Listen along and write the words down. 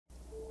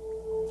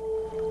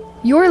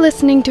You're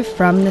listening to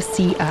From the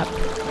Sea Up,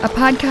 a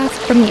podcast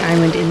from the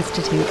Island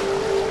Institute.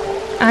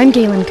 I'm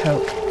Galen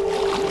Koch.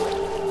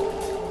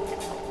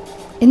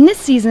 In this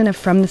season of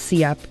From the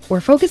Sea Up, we're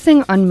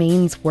focusing on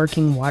Maine's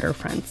working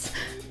waterfronts,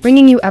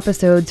 bringing you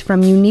episodes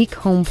from unique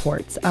home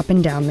ports up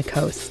and down the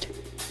coast.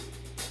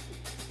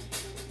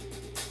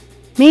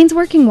 Maine's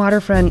working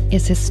waterfront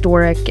is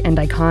historic and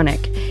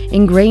iconic,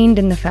 ingrained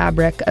in the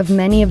fabric of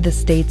many of the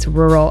state's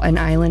rural and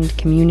island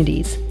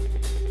communities.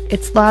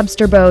 Its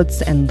lobster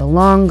boats and the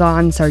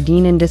long-gone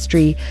sardine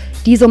industry,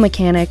 diesel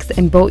mechanics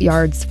and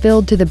boatyards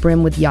filled to the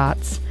brim with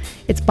yachts.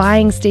 Its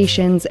buying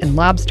stations and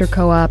lobster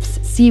co-ops,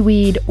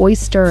 seaweed,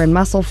 oyster and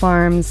mussel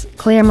farms,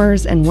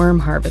 clammers and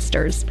worm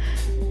harvesters.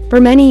 For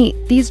many,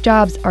 these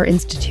jobs are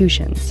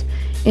institutions,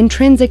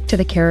 intrinsic to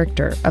the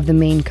character of the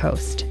Maine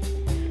coast.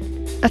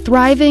 A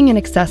thriving and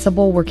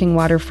accessible working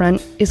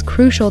waterfront is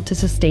crucial to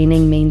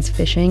sustaining Maine's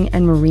fishing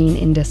and marine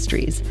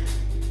industries.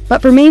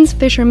 But for Maine's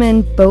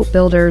fishermen, boat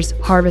builders,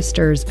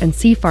 harvesters, and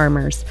sea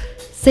farmers,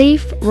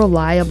 safe,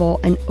 reliable,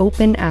 and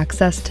open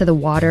access to the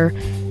water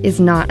is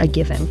not a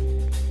given.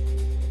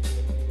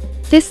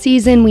 This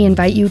season, we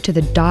invite you to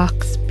the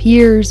docks,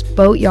 piers,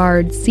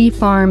 boatyards, sea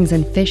farms,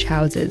 and fish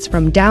houses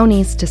from down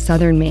east to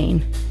southern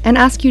Maine, and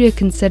ask you to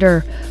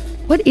consider,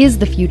 what is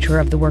the future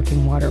of the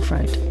working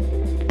waterfront?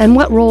 And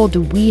what role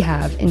do we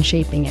have in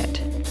shaping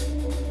it?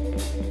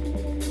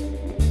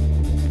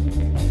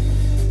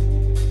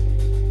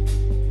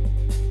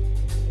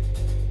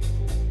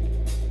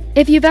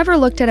 If you've ever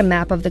looked at a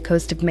map of the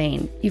coast of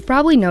Maine, you've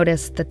probably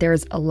noticed that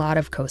there's a lot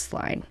of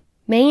coastline.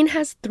 Maine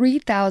has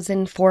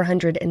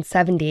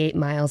 3,478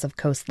 miles of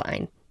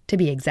coastline, to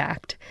be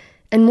exact,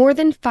 and more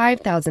than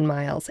 5,000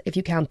 miles if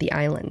you count the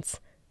islands.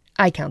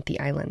 I count the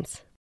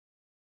islands.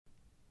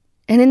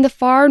 And in the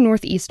far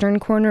northeastern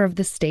corner of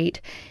the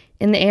state,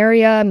 in the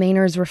area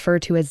Mainers refer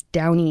to as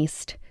Down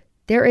East,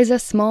 there is a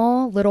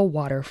small little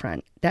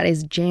waterfront that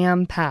is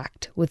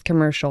jam-packed with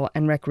commercial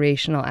and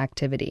recreational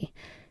activity.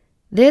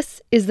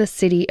 This is the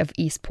city of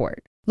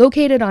Eastport,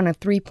 located on a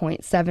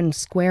 3.7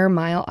 square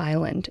mile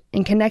island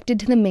and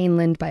connected to the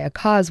mainland by a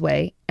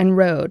causeway and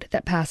road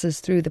that passes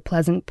through the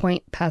Pleasant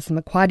Point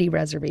Passamaquoddy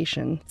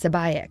Reservation,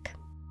 Zebayak.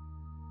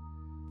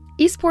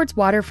 Eastport's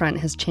waterfront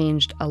has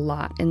changed a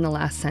lot in the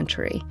last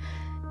century.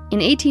 In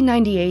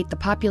 1898, the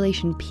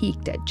population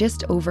peaked at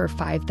just over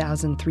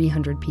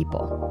 5,300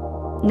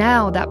 people.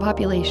 Now, that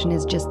population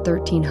is just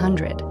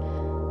 1,300.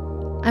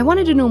 I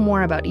wanted to know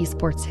more about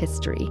Eastport's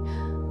history,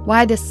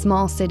 why this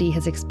small city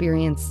has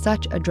experienced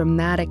such a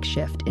dramatic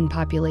shift in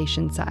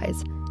population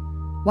size.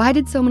 Why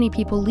did so many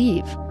people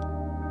leave?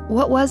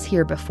 What was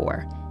here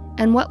before?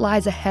 And what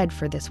lies ahead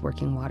for this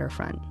working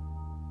waterfront?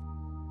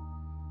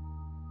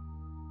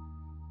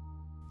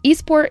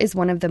 Eastport is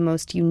one of the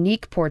most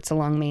unique ports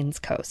along Maine's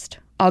coast.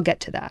 I'll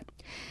get to that.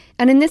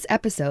 And in this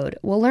episode,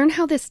 we'll learn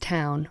how this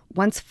town,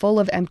 once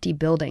full of empty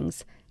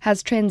buildings,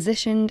 has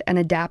transitioned and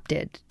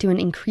adapted to an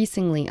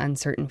increasingly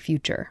uncertain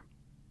future.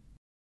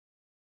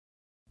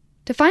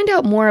 To find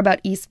out more about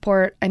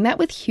Eastport, I met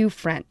with Hugh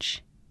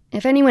French.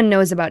 If anyone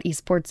knows about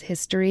Eastport's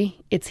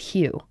history, it's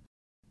Hugh.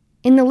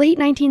 In the late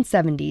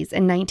 1970s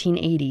and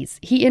 1980s,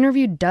 he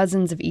interviewed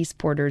dozens of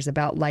Eastporters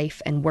about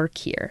life and work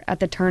here at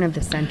the turn of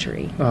the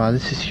century.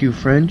 This is Hugh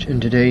French,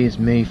 and today is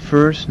May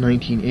 1st,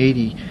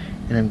 1980,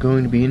 and I'm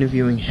going to be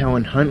interviewing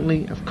Helen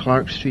Huntley of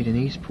Clark Street in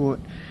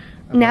Eastport.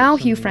 Now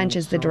Hugh French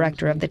is the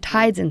director of the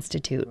Tides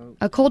Institute,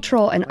 a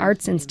cultural and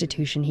arts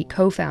institution he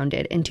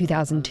co-founded in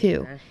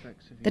 2002.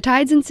 The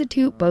Tides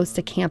Institute boasts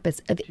a campus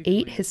of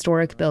 8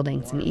 historic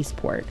buildings in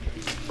Eastport.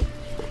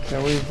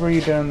 So we've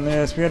redone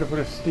this. We had to put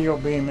a steel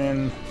beam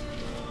in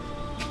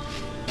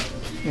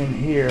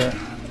here,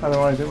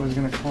 otherwise it was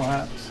going to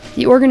collapse.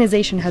 The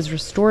organization has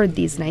restored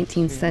these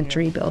 19th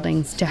century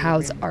buildings to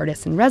house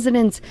artists in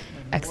residence,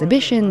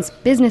 exhibitions,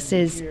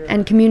 businesses,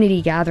 and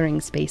community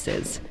gathering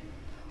spaces.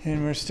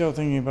 And we're still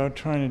thinking about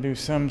trying to do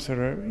some sort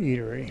of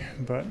eatery,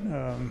 but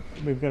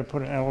we've got to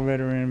put an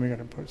elevator in, we've got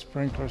to put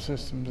sprinkler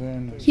systems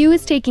in. Hugh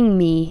is taking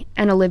me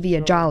and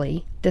Olivia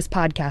Jolly, this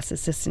podcast's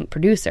assistant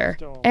producer,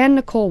 and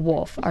Nicole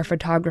Wolf, our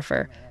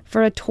photographer,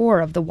 for a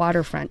tour of the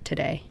waterfront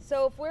today.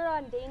 So if we're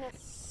on Dana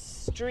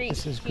Street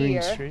This is here,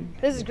 Green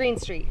Street. This is Green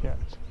Street. Yes.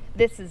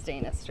 This is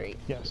Dana Street.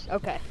 Yes.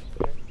 Okay.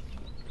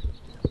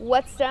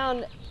 What's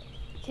down,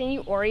 can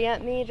you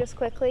orient me just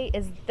quickly?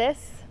 Is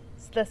this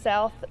the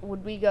south?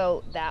 Would we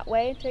go that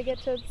way to get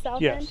to the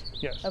south end?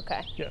 Yes.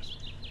 Okay. Yes.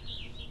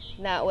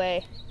 That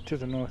way. To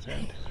the north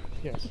end.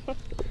 Yes.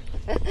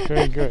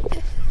 Very good.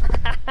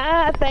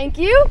 Thank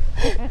you.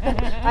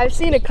 I've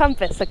seen a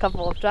compass a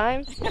couple of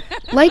times.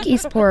 Like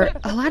Eastport,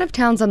 a lot of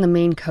towns on the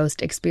Maine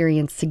coast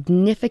experienced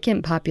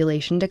significant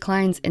population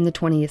declines in the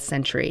 20th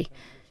century.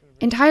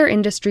 Entire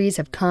industries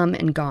have come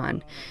and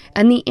gone,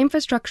 and the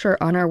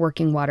infrastructure on our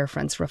working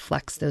waterfronts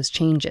reflects those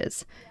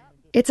changes.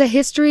 It's a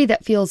history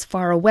that feels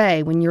far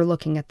away when you're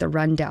looking at the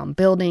rundown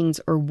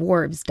buildings or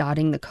wharves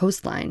dotting the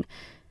coastline.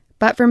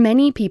 But for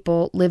many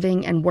people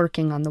living and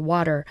working on the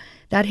water,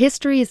 that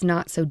history is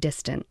not so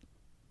distant.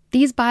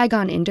 These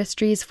bygone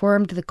industries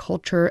formed the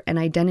culture and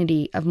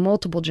identity of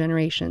multiple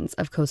generations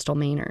of coastal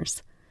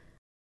Mainers.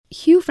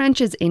 Hugh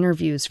French's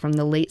interviews from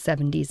the late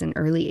 70s and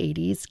early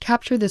 80s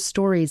capture the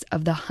stories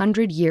of the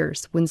 100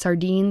 years when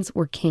sardines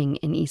were king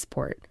in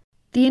Eastport.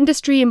 The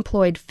industry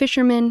employed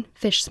fishermen,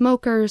 fish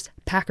smokers,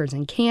 packers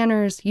and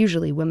canners,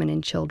 usually women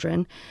and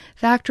children,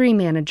 factory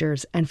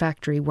managers, and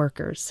factory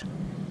workers.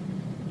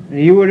 And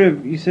you would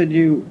have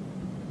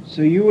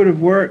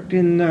worked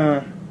in,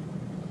 you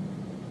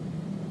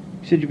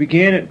said you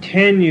began at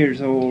 10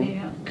 years old,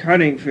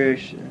 cutting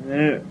fish, and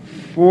then at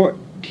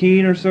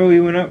 14 or so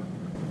you went up?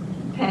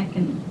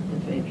 Packing the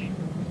fish.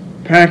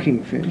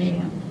 Packing fish?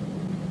 Yeah.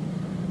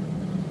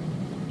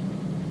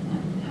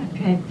 I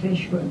packed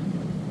fish for,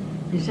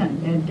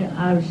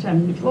 I was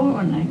 74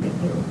 when I got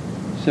through.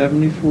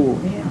 74?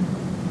 Yeah.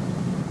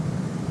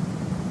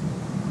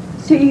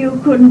 See, you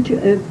couldn't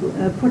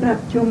put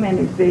up too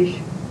many fish,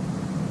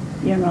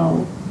 you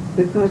know,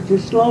 because the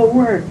slow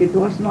work, it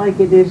wasn't like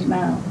it is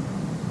now.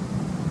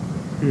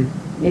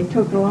 It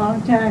took a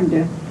long time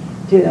to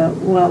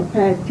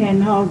pack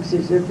 10 hogs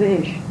of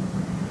fish.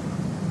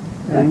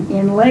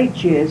 In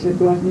late years, it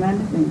wasn't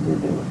anything to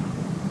do it.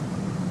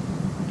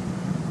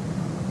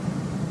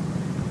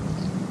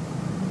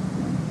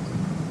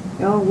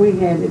 Oh, we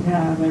had it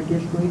hard. I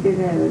guess we did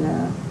have it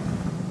hard.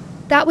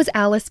 That was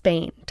Alice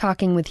Bain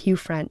talking with Hugh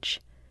French,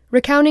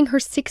 recounting her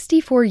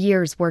 64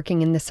 years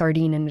working in the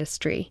sardine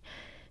industry.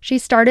 She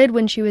started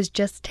when she was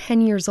just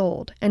 10 years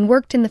old and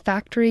worked in the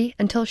factory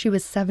until she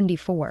was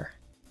 74.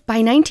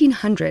 By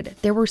 1900,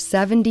 there were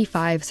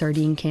 75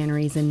 sardine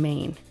canneries in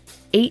Maine,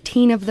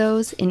 18 of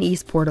those in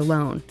Eastport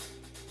alone.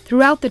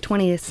 Throughout the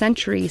 20th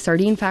century,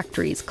 sardine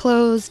factories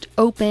closed,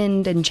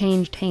 opened, and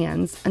changed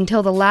hands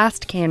until the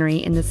last cannery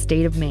in the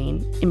state of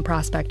Maine, in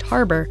Prospect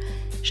Harbor,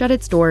 shut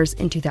its doors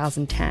in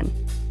 2010.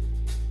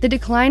 The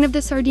decline of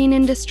the sardine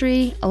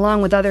industry,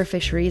 along with other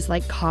fisheries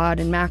like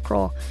cod and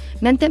mackerel,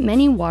 meant that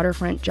many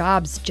waterfront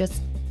jobs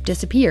just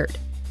disappeared.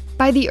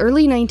 By the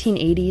early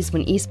 1980s,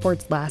 when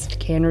Eastport's last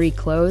cannery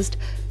closed,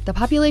 the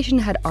population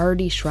had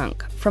already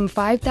shrunk from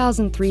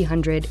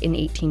 5,300 in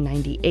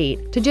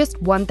 1898 to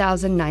just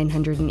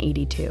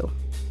 1,982.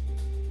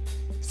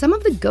 Some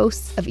of the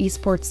ghosts of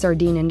Eastport's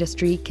sardine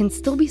industry can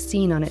still be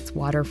seen on its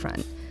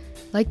waterfront,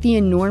 like the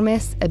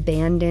enormous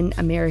abandoned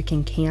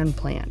American can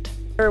plant.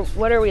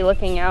 What are we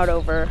looking out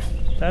over?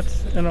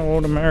 That's an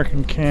old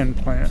American can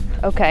plant.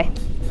 Okay.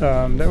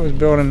 That was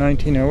built in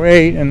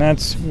 1908, and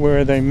that's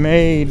where they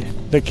made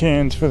the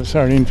cans for the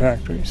sardine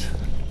factories.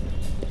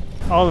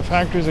 All the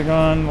factories are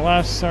gone. The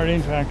last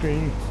sardine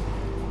factory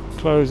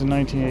closed in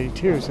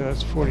 1982, so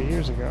that's 40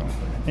 years ago.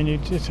 And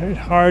it's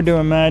hard to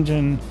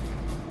imagine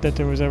that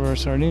there was ever a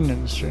sardine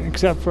industry,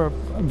 except for a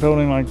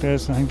building like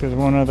this. I think there's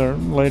one other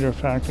later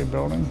factory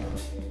building.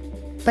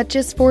 But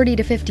just 40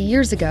 to 50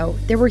 years ago,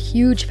 there were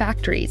huge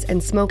factories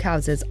and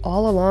smokehouses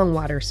all along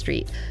Water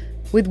Street,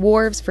 with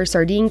wharves for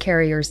sardine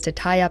carriers to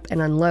tie up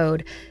and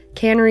unload,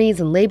 canneries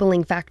and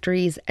labeling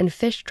factories, and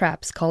fish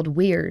traps called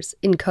weirs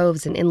in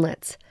coves and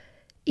inlets.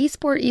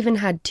 Eastport even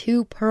had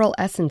 2 pearl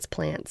essence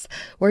plants,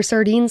 where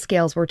sardine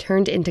scales were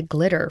turned into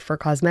glitter for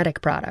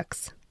cosmetic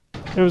products.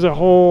 There was a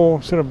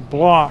whole sort of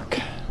block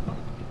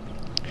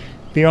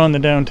beyond the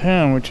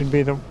downtown, which would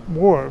be the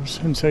wharves,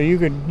 and so you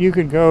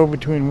could go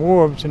between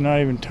wharves and not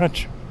even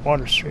touch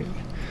Water Street,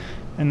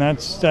 and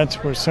that's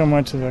where so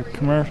much of the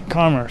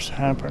commerce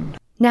happened.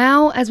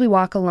 Now, as we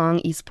walk along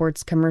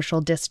Eastport's commercial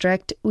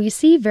district, we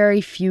see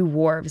very few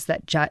wharves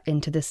that jut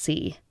into the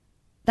sea.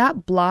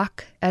 That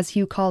block, as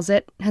Hugh calls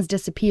it, has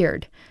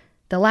disappeared.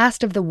 The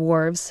last of the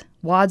wharves,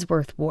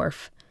 Wadsworth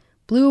Wharf,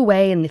 blew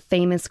away in the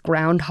famous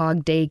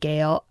Groundhog Day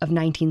gale of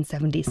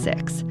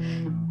 1976.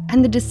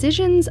 And the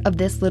decisions of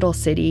this little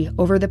city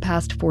over the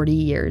past 40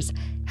 years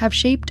have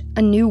shaped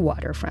a new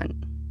waterfront.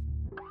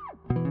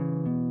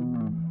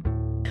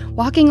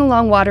 Walking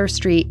along Water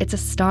Street, it's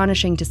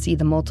astonishing to see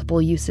the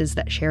multiple uses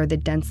that share the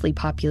densely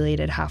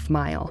populated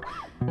half-mile.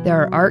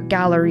 There are art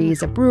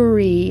galleries, a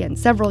brewery, and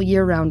several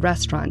year-round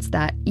restaurants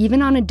that,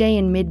 even on a day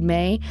in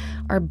mid-May,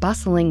 are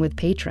bustling with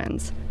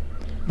patrons.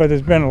 But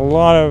there's been a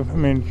lot of,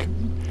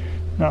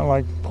 not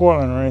like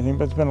Portland or anything,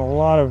 but there's been a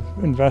lot of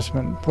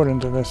investment put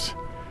into this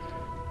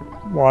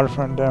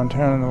waterfront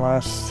downtown in the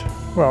last,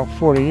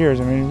 40 years.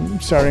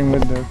 Starting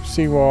with the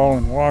seawall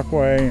and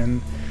walkway.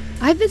 And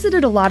I've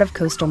visited a lot of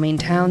coastal Maine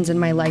towns in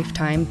my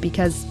lifetime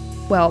because,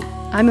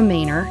 I'm a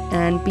Mainer,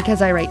 and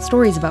because I write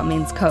stories about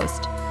Maine's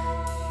coast.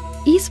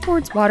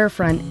 Eastport's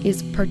waterfront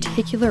is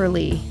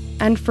particularly,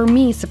 and for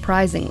me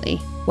surprisingly,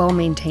 well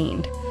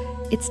maintained.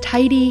 It's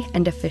tidy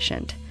and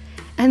efficient.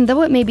 And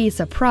though it may be a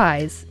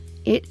surprise,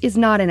 it is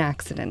not an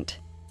accident.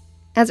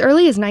 As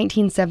early as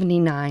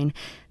 1979,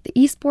 the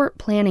Eastport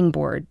Planning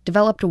Board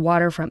developed a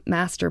waterfront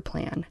master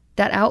plan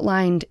that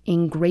outlined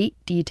in great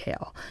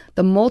detail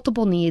the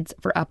multiple needs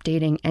for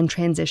updating and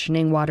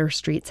transitioning Water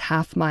Street's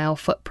half-mile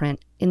footprint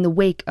in the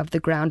wake of the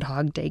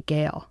Groundhog Day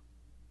gale.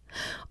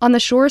 On the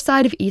shore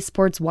side of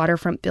Eastport's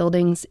waterfront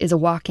buildings is a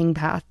walking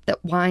path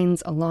that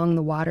winds along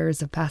the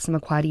waters of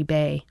Passamaquoddy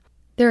Bay.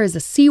 There is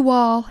a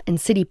seawall and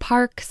city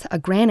parks, a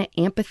granite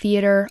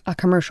amphitheater, a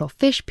commercial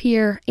fish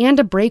pier, and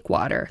a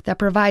breakwater that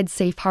provides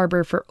safe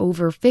harbor for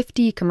over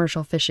 50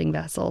 commercial fishing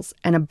vessels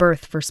and a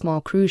berth for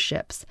small cruise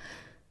ships.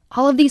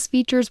 All of these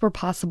features were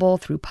possible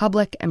through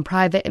public and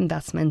private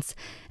investments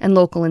and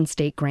local and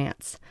state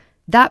grants.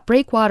 That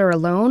breakwater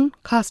alone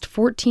cost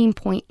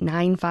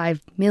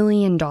 $14.95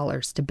 million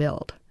to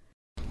build.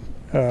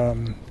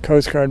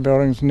 Coast Guard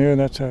building's new.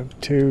 That's a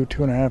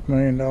 $2.5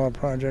 million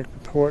project.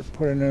 The port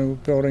put a new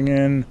building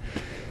in.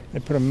 They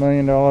put $1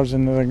 million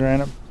into the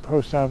Granite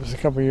Post Office a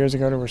couple of years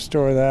ago to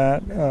restore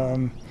that.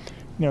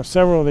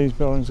 Several of these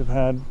buildings have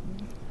had,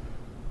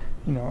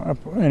 up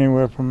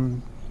anywhere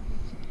from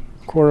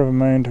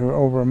 $250,000 to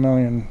over $1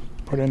 million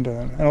put into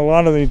them. And a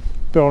lot of these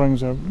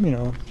buildings are,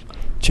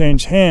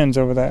 changed hands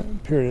over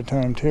that period of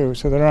time too.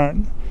 So there are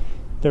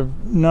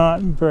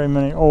not very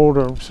many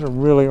older, sort of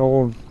really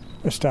old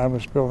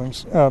established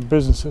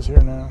businesses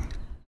here now.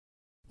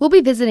 We'll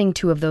be visiting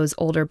two of those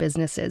older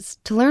businesses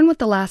to learn what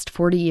the last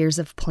 40 years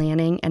of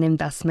planning and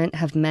investment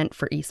have meant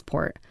for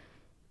Eastport.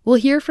 We'll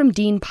hear from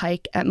Dean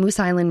Pike at Moose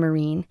Island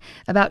Marine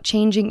about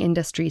changing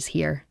industries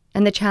here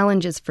and the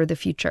challenges for the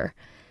future.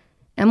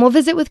 And we'll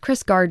visit with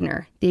Chris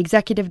Gardner, the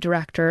executive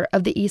director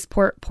of the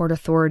Eastport Port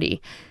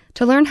Authority,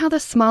 to learn how the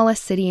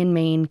smallest city in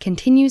Maine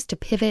continues to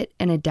pivot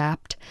and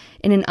adapt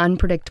in an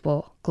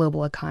unpredictable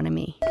global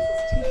economy.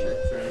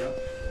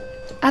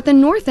 At the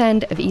north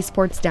end of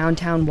Eastport's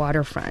downtown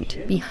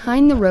waterfront,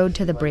 behind the road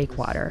to the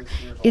breakwater,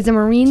 is a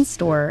marine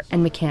store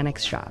and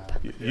mechanics shop.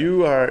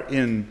 You are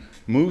in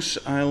Moose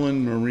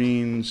Island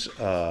Marine's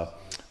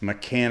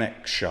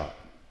mechanic shop.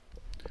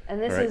 And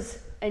this right? is,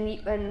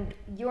 and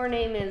your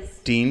name is?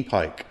 Dean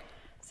Pike.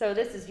 So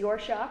this is your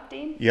shop,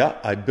 Dean? Yeah,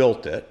 I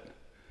built it.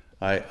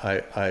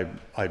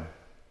 I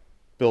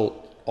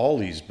built all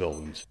these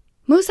buildings.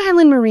 Moose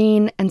Island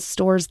Marine and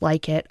stores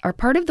like it are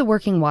part of the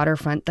working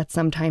waterfront that's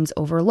sometimes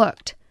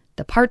overlooked.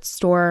 The parts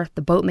store,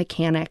 the boat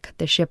mechanic,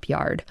 the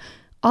shipyard.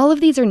 All of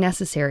these are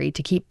necessary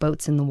to keep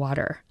boats in the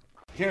water.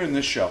 Here in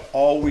this shop,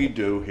 all we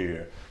do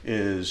here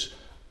is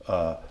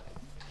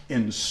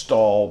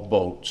install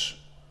boats,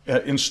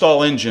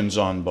 install engines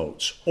on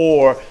boats,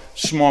 or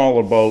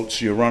smaller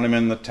boats. You run them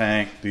in the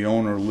tank, the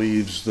owner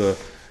leaves the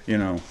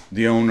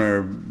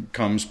owner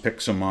comes,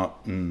 picks them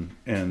up,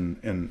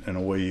 and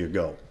away you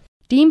go.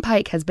 Dean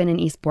Pike has been in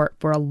Eastport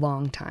for a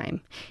long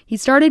time. He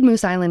started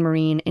Moose Island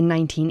Marine in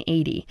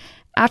 1980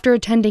 after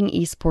attending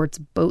Eastport's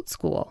boat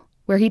school,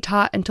 where he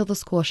taught until the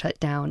school shut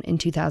down in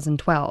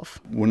 2012.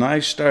 When I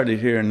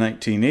started here in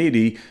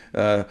 1980,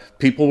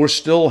 people were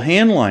still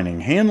hand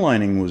lining. Hand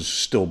lining was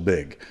still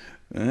big.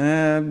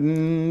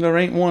 There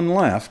ain't one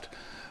left.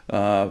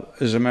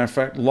 As a matter of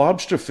fact,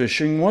 lobster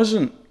fishing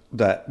wasn't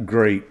that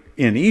great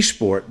in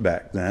Eastport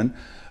back then.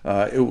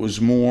 It was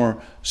more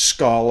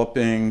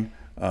scalloping,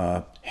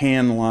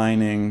 hand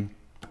lining.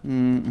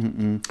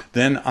 Then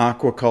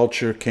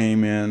aquaculture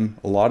came in.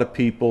 A lot of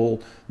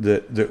people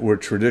that were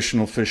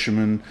traditional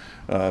fishermen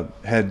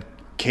had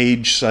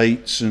cage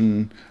sites,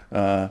 and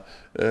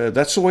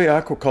that's the way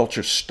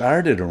aquaculture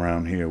started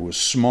around here, was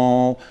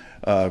small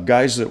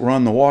guys that were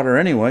on the water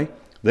anyway.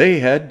 They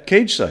had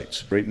cage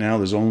sites. Right now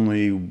there's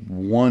only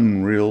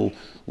one real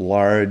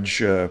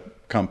large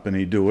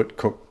company do it,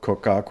 Cook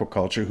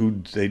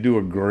Aquaculture, they do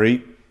a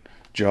great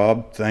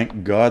job.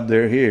 Thank God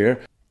they're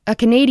here. A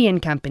Canadian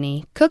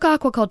company, Cook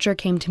Aquaculture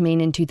came to Maine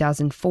in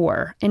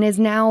 2004 and is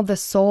now the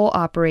sole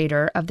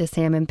operator of the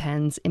salmon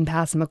pens in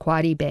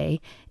Passamaquoddy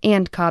Bay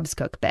and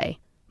Cobscook Bay.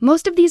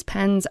 Most of these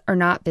pens are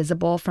not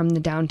visible from the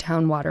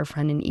downtown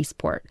waterfront in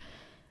Eastport,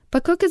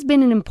 but Cook has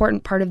been an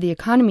important part of the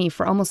economy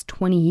for almost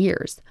 20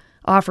 years,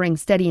 offering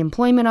steady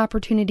employment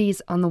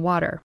opportunities on the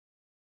water.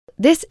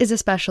 This is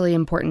especially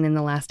important in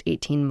the last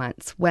 18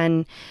 months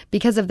when,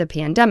 because of the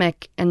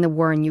pandemic and the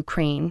war in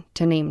Ukraine,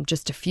 to name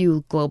just a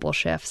few global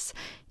shifts,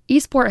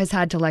 Eastport has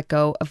had to let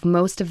go of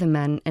most of the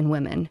men and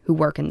women who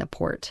work in the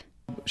port.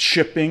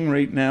 Shipping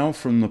right now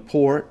from the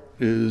port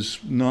is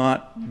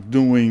not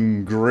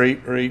doing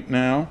great right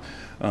now.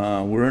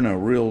 We're in a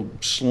real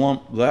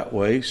slump that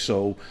way,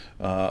 so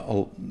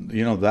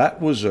that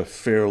was a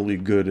fairly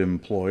good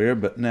employer,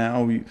 but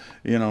now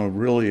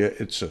really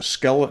it's a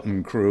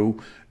skeleton crew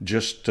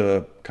just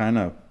to kind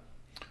of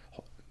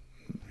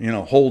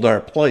hold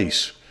our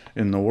place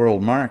in the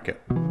world market.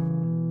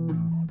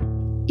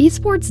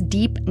 Eastport's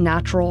deep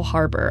natural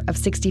harbor of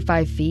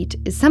 65 feet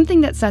is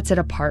something that sets it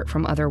apart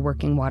from other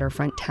working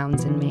waterfront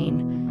towns in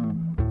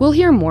Maine. We'll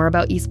hear more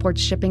about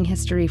Eastport's shipping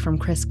history from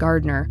Chris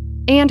Gardner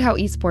and how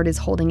Eastport is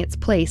holding its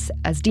place,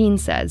 as Dean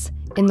says,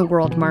 in the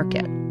world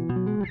market.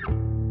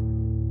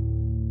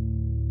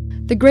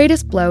 The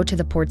greatest blow to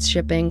the port's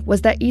shipping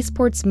was that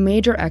Eastport's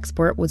major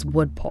export was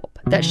wood pulp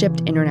that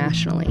shipped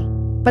internationally.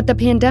 But the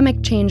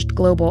pandemic changed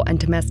global and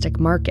domestic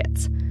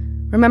markets.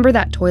 Remember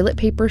that toilet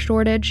paper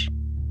shortage?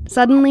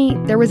 Suddenly,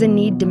 there was a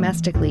need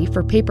domestically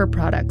for paper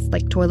products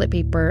like toilet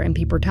paper and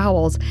paper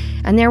towels,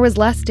 and there was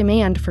less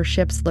demand for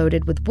ships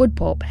loaded with wood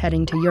pulp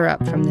heading to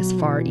Europe from this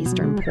far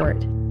eastern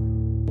port.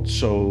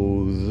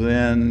 So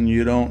then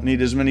you don't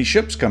need as many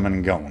ships coming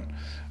and going.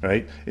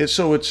 right?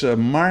 So it's a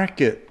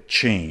market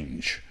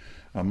change.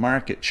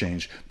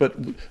 But,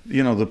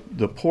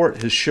 the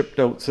port has shipped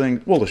out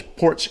things. Well, the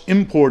port's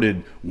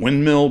imported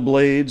windmill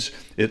blades.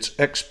 It's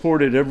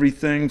exported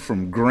everything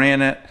from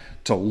granite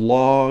to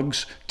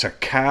logs to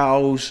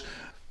cows.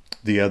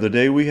 The other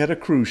day we had a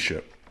cruise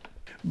ship.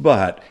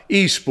 But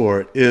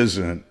Eastport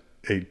isn't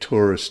a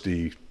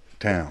touristy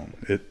town.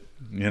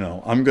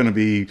 I'm going to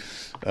be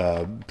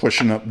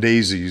pushing up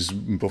daisies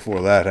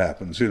before that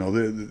happens.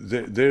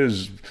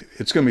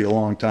 It's going to be a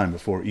long time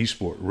before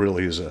Eastport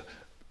really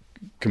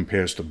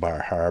compares to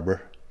Bar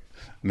Harbor.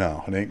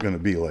 No, it ain't going to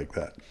be like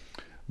that.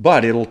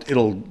 But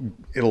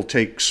it'll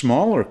take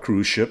smaller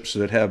cruise ships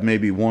that have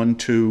maybe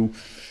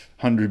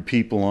 100-200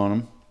 people on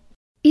them.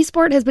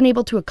 Eastport has been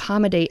able to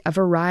accommodate a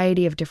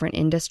variety of different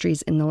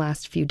industries in the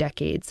last few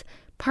decades,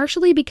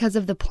 partially because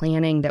of the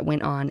planning that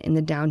went on in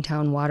the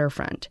downtown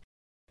waterfront.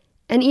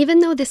 And even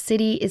though the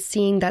city is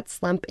seeing that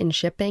slump in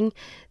shipping,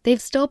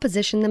 they've still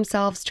positioned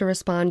themselves to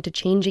respond to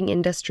changing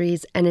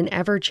industries and an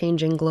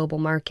ever-changing global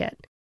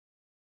market.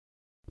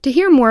 To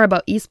hear more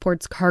about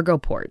Eastport's cargo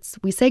ports,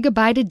 we say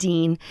goodbye to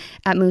Dean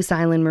at Moose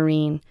Island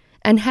Marine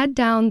and head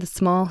down the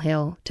small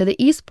hill to the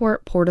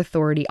Eastport Port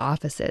Authority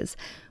offices,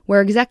 where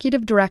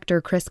Executive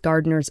Director Chris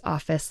Gardner's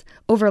office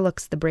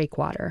overlooks the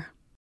breakwater.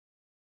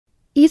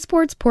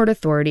 Eastport's Port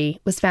Authority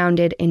was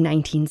founded in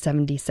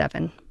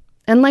 1977.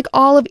 And like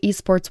all of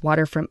Eastport's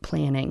waterfront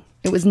planning,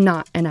 it was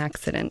not an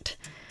accident.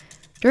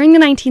 During the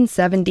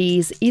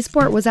 1970s,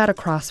 Eastport was at a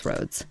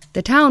crossroads.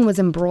 The town was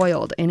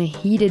embroiled in a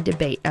heated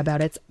debate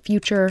about its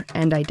future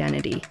and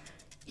identity.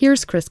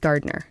 Here's Chris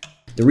Gardner.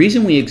 The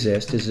reason we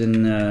exist is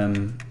in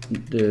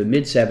the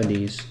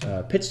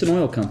mid-70s, Pittston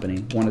Oil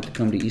Company wanted to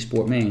come to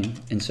Eastport, Maine,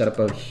 and set up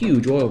a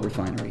huge oil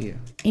refinery here.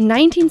 In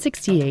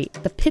 1968,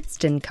 the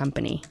Pittston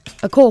Company,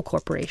 a coal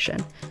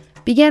corporation,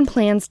 began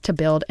plans to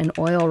build an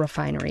oil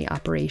refinery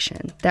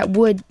operation that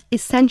would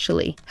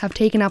essentially have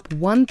taken up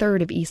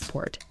 1/3 of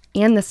Eastport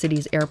and the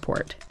city's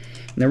airport.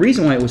 And the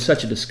reason why it was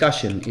such a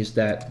discussion is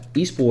that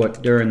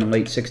Eastport during the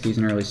late 60s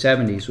and early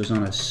 70s was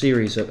on a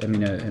series of,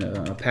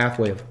 a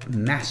pathway of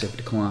massive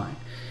decline.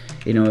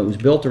 It was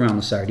built around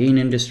the sardine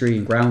industry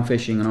and ground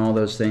fishing and all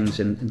those things,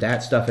 and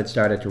that stuff had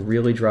started to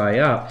really dry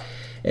up.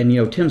 And,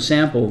 Tim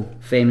Sample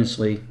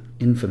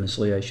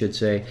infamously, I should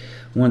say,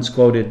 once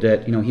quoted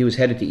that, he was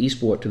headed to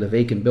Eastport to the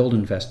Vacant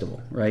Building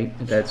Festival, right?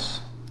 That's,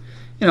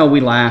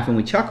 we laugh and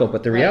we chuckle,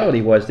 but the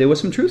reality was there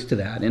was some truth to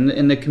that.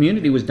 And the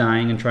community was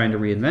dying and trying to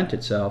reinvent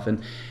itself.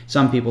 And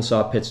some people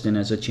saw Pittston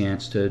as a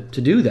chance to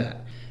do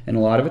that. And a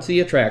lot of the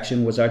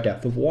attraction was our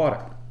depth of water.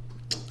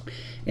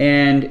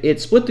 And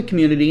it split the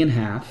community in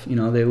half.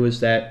 There was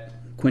that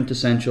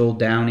quintessential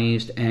down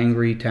east,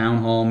 angry town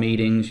hall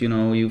meetings.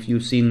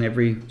 You've seen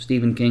every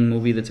Stephen King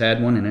movie that's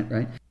had one in it,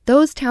 right?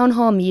 Those town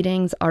hall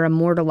meetings are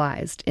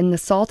immortalized in the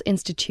Salt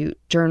Institute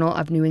Journal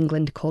of New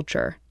England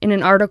Culture in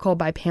an article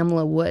by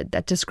Pamela Wood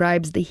that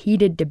describes the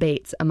heated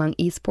debates among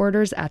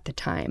Eastporters at the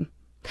time.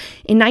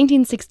 In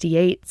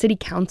 1968, City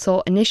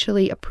Council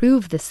initially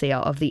approved the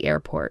sale of the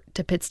airport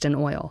to Pittston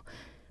Oil,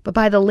 but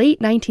by the late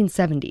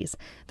 1970s,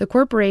 the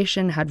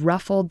corporation had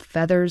ruffled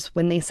feathers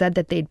when they said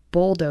that they'd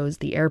bulldoze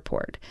the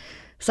airport.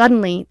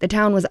 Suddenly, the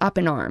town was up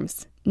in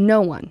arms.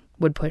 No one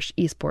would push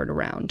Eastport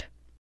around.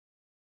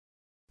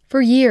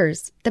 For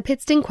years, the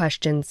Pittston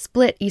question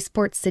split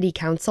Eastport City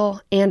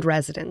Council and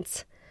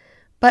residents.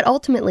 But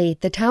ultimately,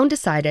 the town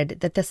decided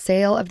that the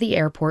sale of the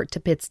airport to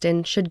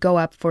Pittston should go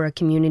up for a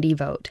community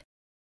vote.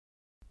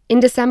 In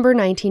December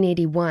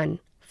 1981,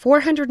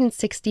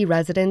 460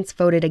 residents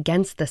voted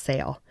against the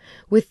sale,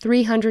 with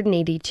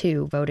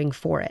 382 voting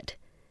for it.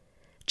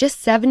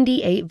 Just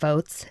 78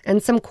 votes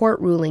and some court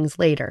rulings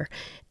later,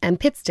 and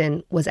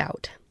Pittston was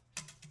out.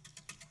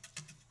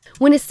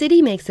 When a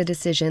city makes a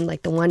decision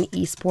like the one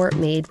Eastport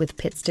made with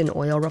Pittston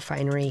Oil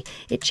Refinery,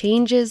 it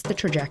changes the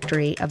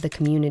trajectory of the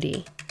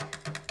community.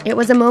 It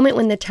was a moment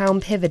when the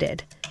town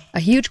pivoted. A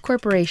huge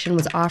corporation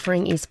was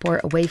offering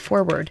Eastport a way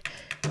forward,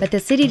 but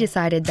the city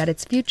decided that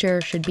its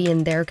future should be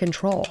in their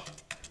control.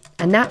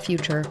 And that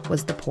future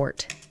was the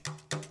port.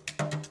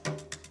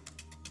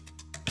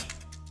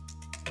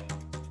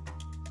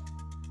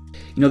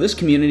 This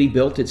community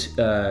built its,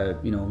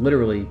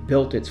 literally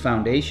built its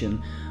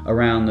foundation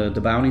around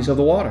the bounties of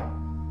the water.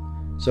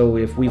 So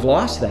if we've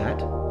lost that,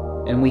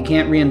 and we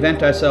can't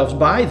reinvent ourselves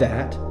by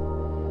that,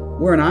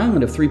 we're an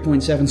island of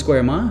 3.7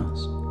 square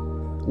miles.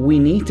 We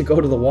need to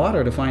go to the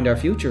water to find our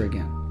future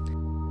again.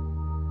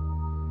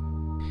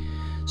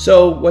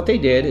 So what they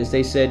did is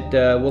they said,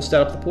 we'll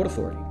set up the Port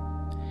Authority.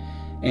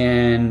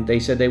 And they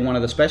said they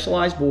wanted a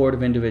specialized board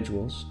of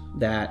individuals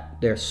that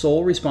their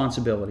sole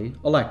responsibility,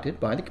 elected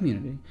by the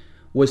community,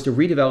 was to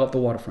redevelop the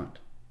waterfront.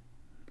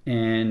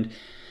 And,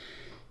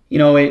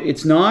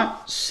 it's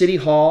not City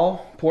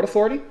Hall Port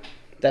Authority.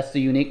 That's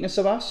the uniqueness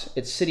of us.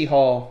 It's City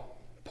Hall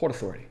Port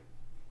Authority.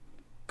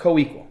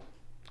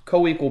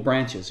 Co-equal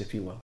branches, if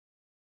you will.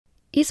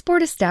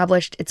 Eastport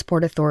established its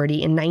Port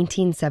Authority in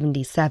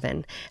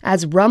 1977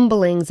 as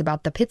rumblings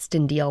about the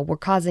Pittston deal were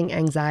causing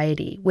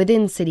anxiety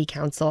within City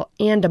Council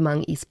and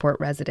among Eastport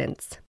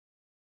residents.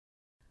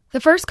 The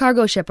first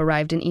cargo ship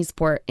arrived in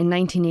Eastport in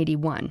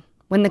 1981,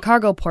 when the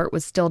cargo port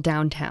was still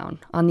downtown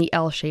on the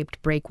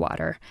L-shaped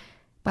breakwater.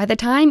 By the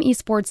time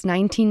Eastport's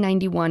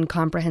 1991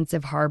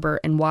 Comprehensive Harbor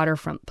and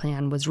Waterfront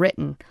Plan was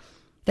written,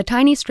 the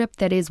tiny strip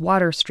that is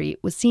Water Street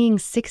was seeing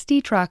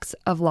 60 trucks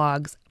of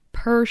logs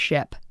per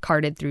ship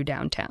carted through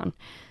downtown.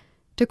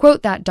 To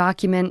quote that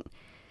document,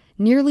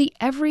 nearly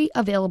every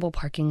available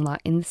parking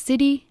lot in the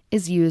city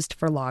is used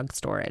for log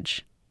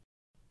storage.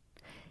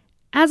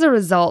 As a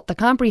result, the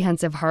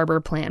Comprehensive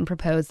Harbor Plan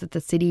proposed that the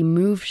city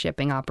move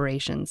shipping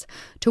operations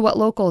to what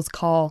locals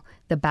call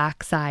the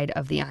backside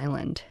of the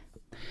island.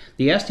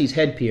 The Estes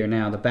Head Pier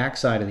now, the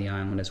backside of the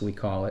island as we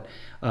call it,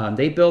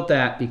 they built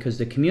that because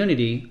the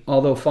community,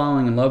 although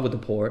falling in love with the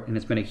port, and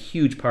it's been a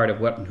huge part of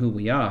what and who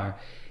we are,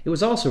 it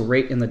was also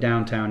right in the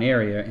downtown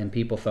area, and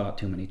people thought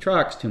too many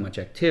trucks, too much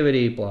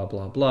activity, blah,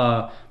 blah,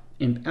 blah.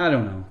 And I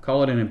don't know,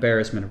 call it an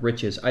embarrassment of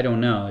riches, I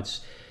don't know. It's,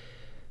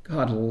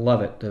 God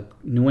love it, the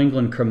New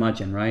England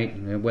curmudgeon, right?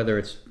 Whether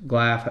it's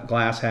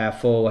glass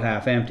half full or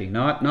half empty.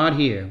 Not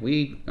here.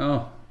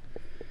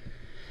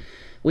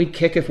 We'd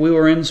kick if we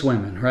were in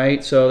swimming,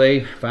 right? So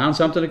they found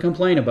something to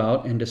complain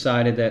about and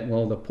decided that,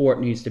 well, the port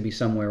needs to be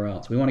somewhere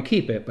else. We want to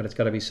keep it, but it's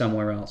got to be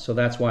somewhere else. So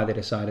that's why they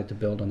decided to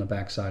build on the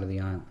backside of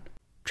the island.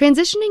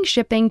 Transitioning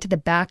shipping to the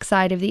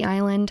backside of the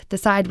island, the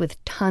side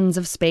with tons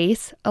of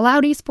space,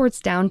 allowed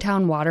Eastport's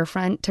downtown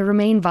waterfront to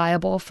remain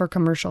viable for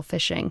commercial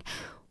fishing,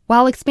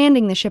 while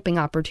expanding the shipping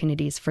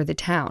opportunities for the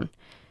town.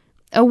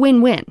 A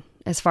win-win,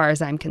 as far as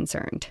I'm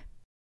concerned.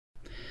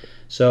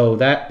 So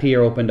that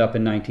pier opened up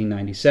in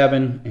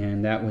 1997,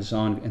 and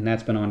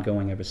that's been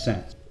ongoing ever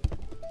since.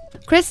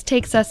 Chris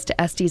takes us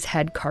to Estes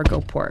Head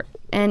Cargo Port,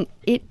 and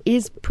it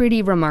is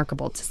pretty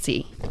remarkable to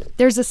see.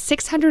 There's a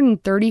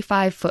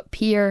 635-foot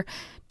pier,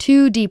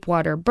 2 deep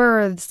water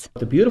berths.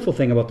 The beautiful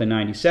thing about the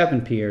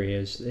 97 pier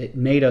is it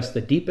made us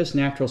the deepest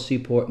natural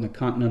seaport in the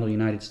continental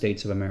United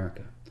States of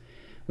America.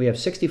 We have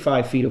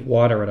 65 feet of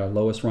water at our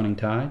lowest running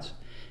tides,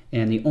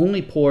 and the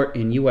only port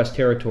in U.S.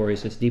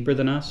 territories that's deeper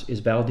than us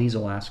is Valdez,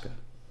 Alaska.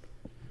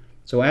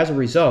 So as a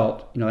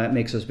result, that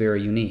makes us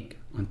very unique.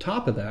 On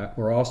top of that,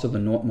 we're also the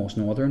most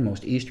northern,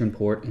 most eastern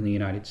port in the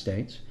United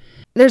States.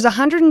 There's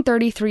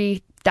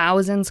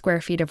 133,000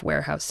 square feet of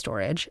warehouse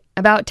storage,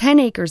 about 10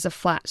 acres of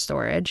flat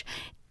storage,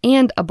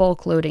 and a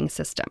bulk loading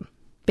system,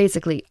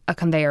 basically a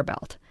conveyor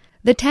belt.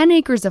 The 10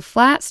 acres of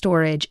flat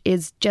storage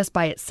is just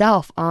by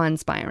itself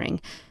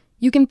awe-inspiring.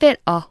 You can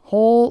fit a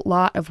whole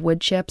lot of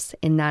wood chips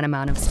in that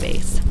amount of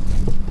space.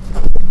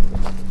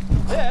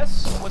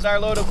 This was our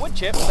load of wood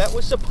chips that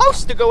was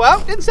supposed to go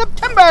out in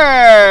September.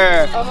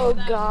 Oh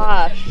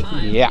gosh.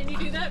 Yeah. Can you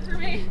do that for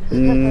me?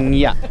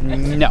 Yeah.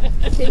 No.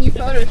 Can you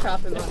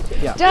Photoshop them onto?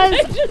 Yeah. Does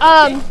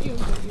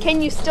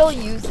can you still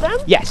use them?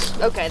 Yes.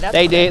 Okay, that's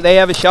They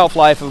have a shelf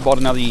life of about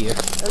another year.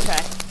 Okay.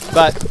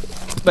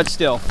 But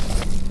still.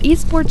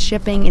 Eastport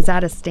shipping is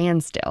at a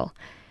standstill.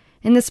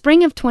 In the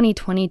spring of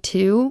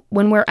 2022,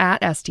 when we're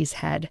at Estes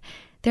Head,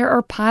 there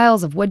are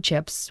piles of wood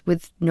chips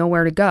with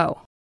nowhere to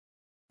go.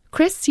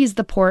 Chris sees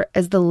the port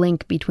as the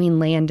link between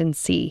land and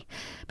sea,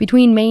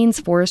 between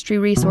Maine's forestry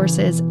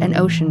resources and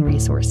ocean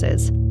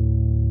resources.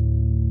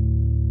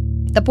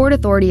 The Port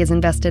Authority has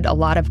invested a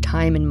lot of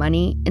time and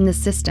money in the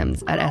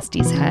systems at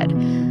Estes Head,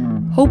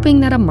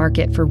 hoping that a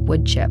market for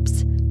wood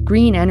chips,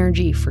 green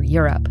energy for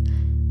Europe,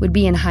 would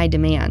be in high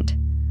demand.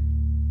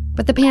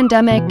 But the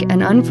pandemic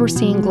and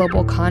unforeseen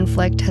global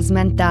conflict has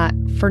meant that,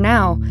 for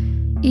now,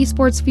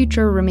 Eastport's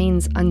future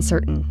remains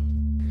uncertain.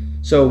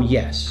 So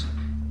yes,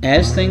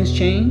 as things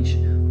change,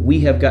 we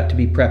have got to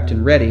be prepped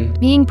and ready.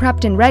 Being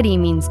prepped and ready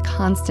means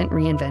constant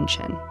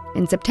reinvention.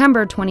 In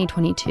September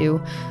 2022,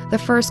 the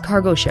first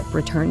cargo ship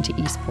returned to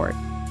Eastport,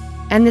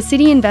 and the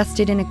city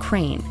invested in a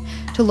crane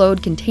to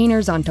load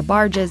containers onto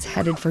barges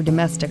headed for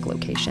domestic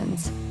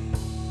locations.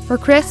 For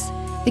Chris,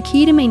 the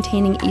key to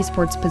maintaining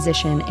Eastport's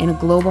position in a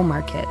global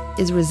market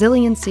is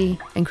resiliency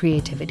and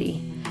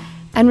creativity,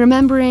 and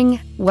remembering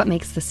what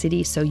makes the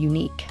city so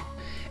unique.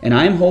 And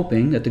I'm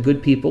hoping that the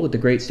good people at the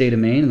great state of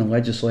Maine and the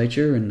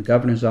legislature and the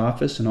governor's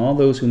office and all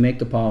those who make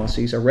the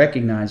policies are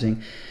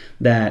recognizing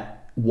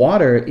that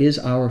water is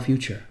our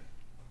future.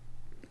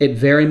 It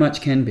very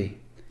much can be.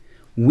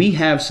 We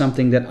have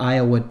something that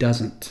Iowa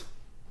doesn't: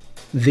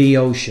 the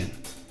ocean.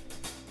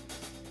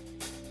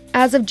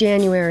 As of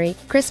January,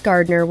 Chris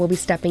Gardner will be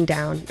stepping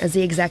down as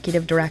the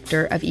executive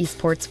director of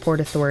Eastport's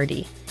Port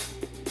Authority.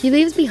 He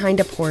leaves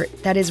behind a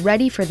port that is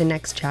ready for the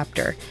next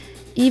chapter,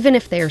 even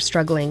if they are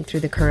struggling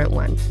through the current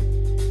one.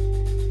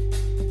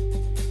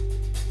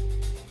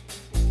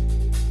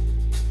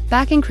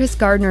 Back in Chris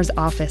Gardner's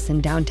office in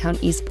downtown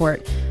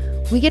Eastport,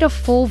 we get a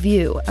full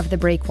view of the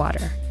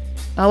breakwater.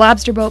 A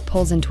lobster boat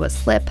pulls into a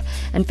slip,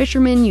 and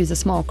fishermen use a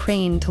small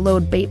crane to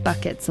load bait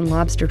buckets and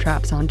lobster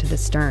traps onto the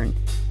stern.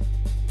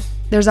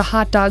 There's a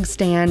hot dog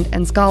stand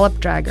and scallop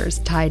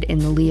draggers tied in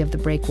the lee of the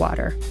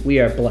breakwater. We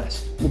are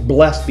blessed. We're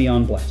blessed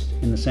beyond blessed,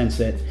 in the sense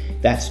that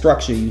that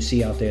structure you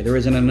see out there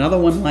isn't another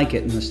one like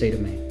it in the state of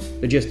Maine.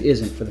 There just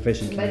isn't for the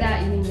fishing community. By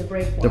that you mean the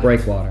breakwater? The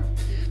breakwater.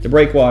 The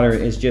breakwater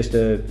is just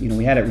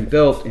we had it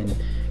rebuilt, and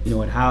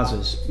It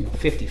houses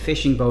 50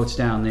 fishing boats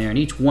down there, and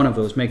each one of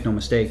those, make no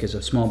mistake, is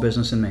a small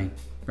business in Maine,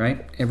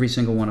 right? Every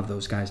single one of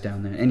those guys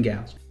down there, and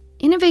gals.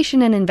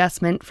 Innovation and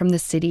investment from the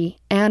city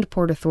and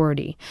Port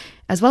Authority,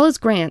 as well as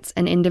grants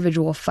and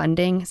individual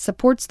funding,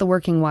 supports the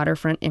working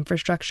waterfront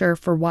infrastructure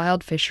for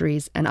wild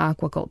fisheries and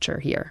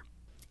aquaculture here.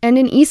 And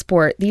in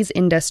Eastport, these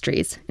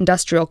industries,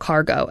 industrial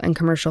cargo and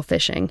commercial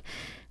fishing,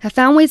 have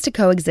found ways to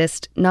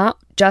coexist not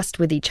just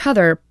with each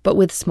other, but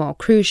with small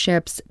cruise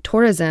ships,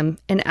 tourism,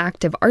 an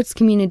active arts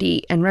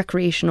community, and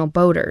recreational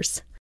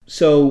boaters.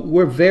 So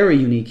we're very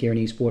unique here in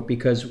Eastport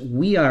because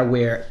we are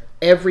where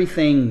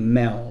everything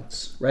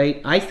melds,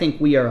 right? I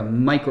think we are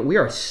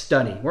a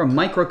study. We're a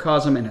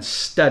microcosm and a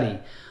study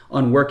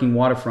on working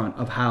waterfront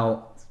of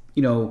how,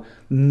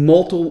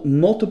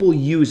 multiple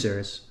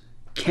users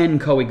can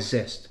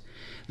coexist.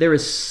 There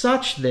is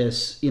such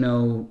this,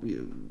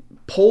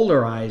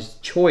 polarized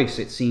choice,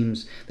 it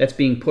seems, that's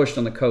being pushed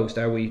on the coast.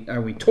 Are we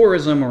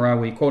tourism, or are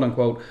we quote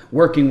unquote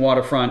working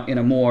waterfront in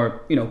a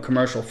more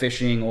commercial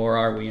fishing, or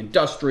are we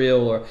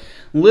industrial, or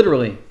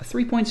literally a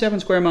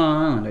 3.7 square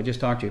mile island I just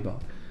talked to you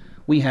about.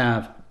 We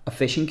have a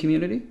fishing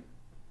community,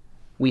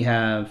 we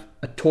have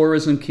a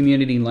tourism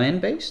community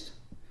land-based,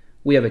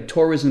 we have a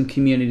tourism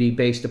community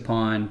based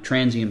upon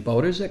transient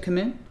boaters that come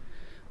in,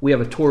 we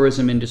have a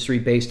tourism industry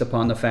based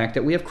upon the fact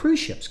that we have cruise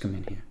ships come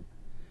in here.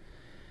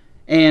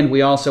 And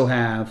we also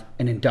have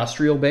an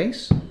industrial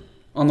base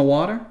on the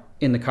water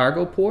in the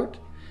cargo port.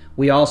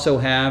 We also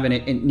have, and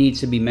it needs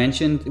to be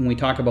mentioned when we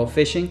talk about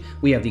fishing,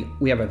 we have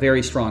a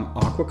very strong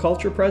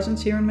aquaculture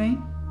presence here in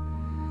Maine.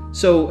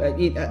 So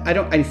I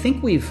don't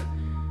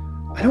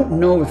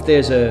know if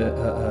there's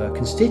a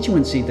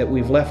constituency that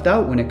we've left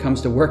out when it comes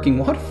to working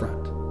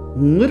waterfront.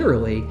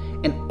 Literally,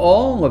 and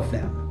all of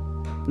them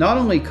not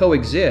only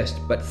coexist,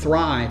 but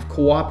thrive,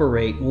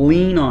 cooperate,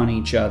 lean on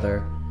each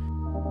other.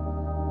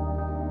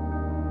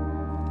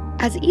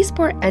 As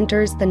Eastport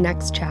enters the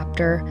next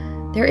chapter,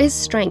 there is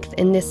strength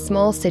in this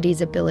small city's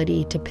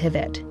ability to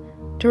pivot,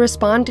 to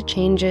respond to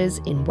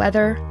changes in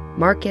weather,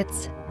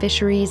 markets,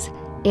 fisheries,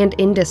 and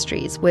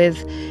industries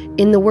with,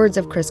 in the words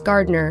of Chris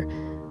Gardner,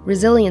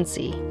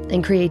 resiliency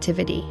and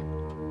creativity.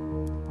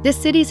 This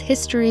city's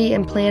history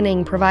and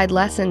planning provide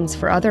lessons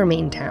for other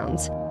Maine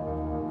towns.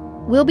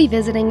 We'll be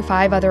visiting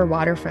 5 other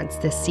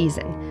waterfronts this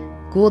season: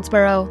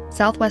 Gouldsboro,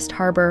 Southwest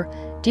Harbor,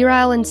 Deer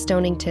Island,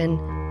 Stonington,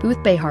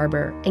 Booth Bay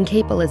Harbor, and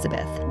Cape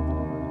Elizabeth.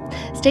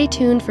 Stay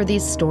tuned for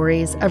these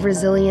stories of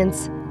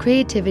resilience,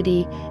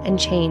 creativity, and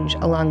change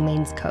along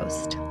Maine's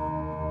coast.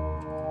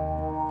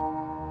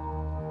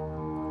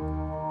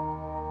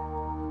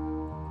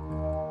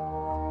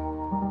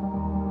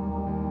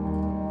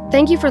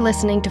 Thank you for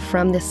listening to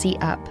From the Sea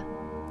Up.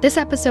 This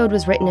episode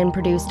was written and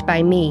produced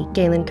by me,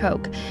 Galen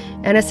Koch,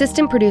 and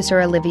assistant producer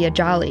Olivia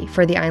Jolly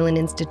for the Island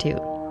Institute.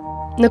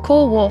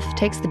 Nicole Wolfe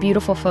takes the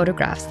beautiful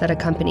photographs that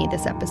accompany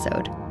this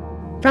episode.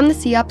 From the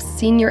Sea Up's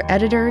senior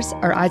editors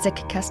are Isaac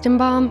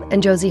Kestenbaum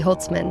and Josie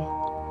Holtzman.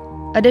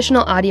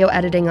 Additional audio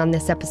editing on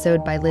this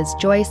episode by Liz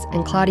Joyce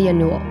and Claudia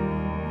Newell.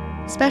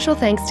 Special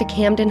thanks to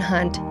Camden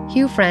Hunt,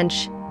 Hugh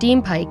French,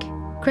 Dean Pike,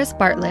 Chris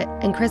Bartlett,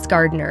 and Chris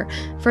Gardner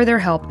for their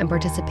help and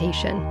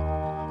participation.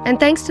 And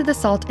thanks to the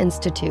SALT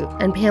Institute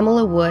and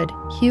Pamela Wood,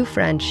 Hugh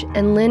French,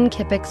 and Lynn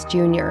Kippix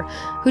Jr.,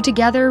 who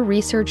together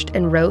researched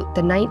and wrote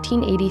the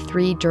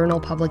 1983 journal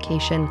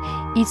publication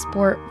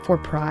Eastport for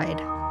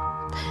Pride.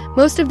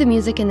 Most of the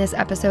music in this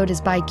episode is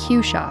by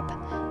Q Shop.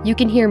 You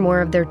can hear more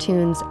of their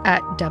tunes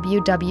at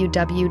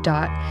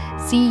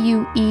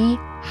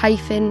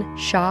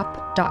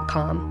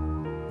www.cue-shop.com.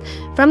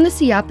 From the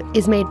Sea Up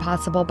is made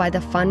possible by the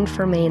Fund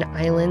for Maine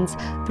Islands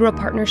through a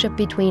partnership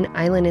between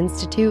Island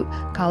Institute,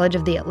 College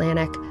of the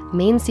Atlantic,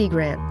 Maine Sea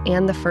Grant,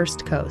 and the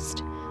First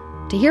Coast.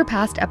 To hear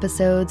past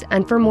episodes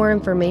and for more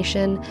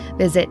information,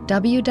 visit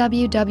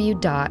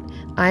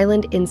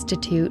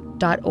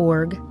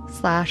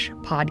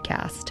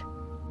www.islandinstitute.org/podcast.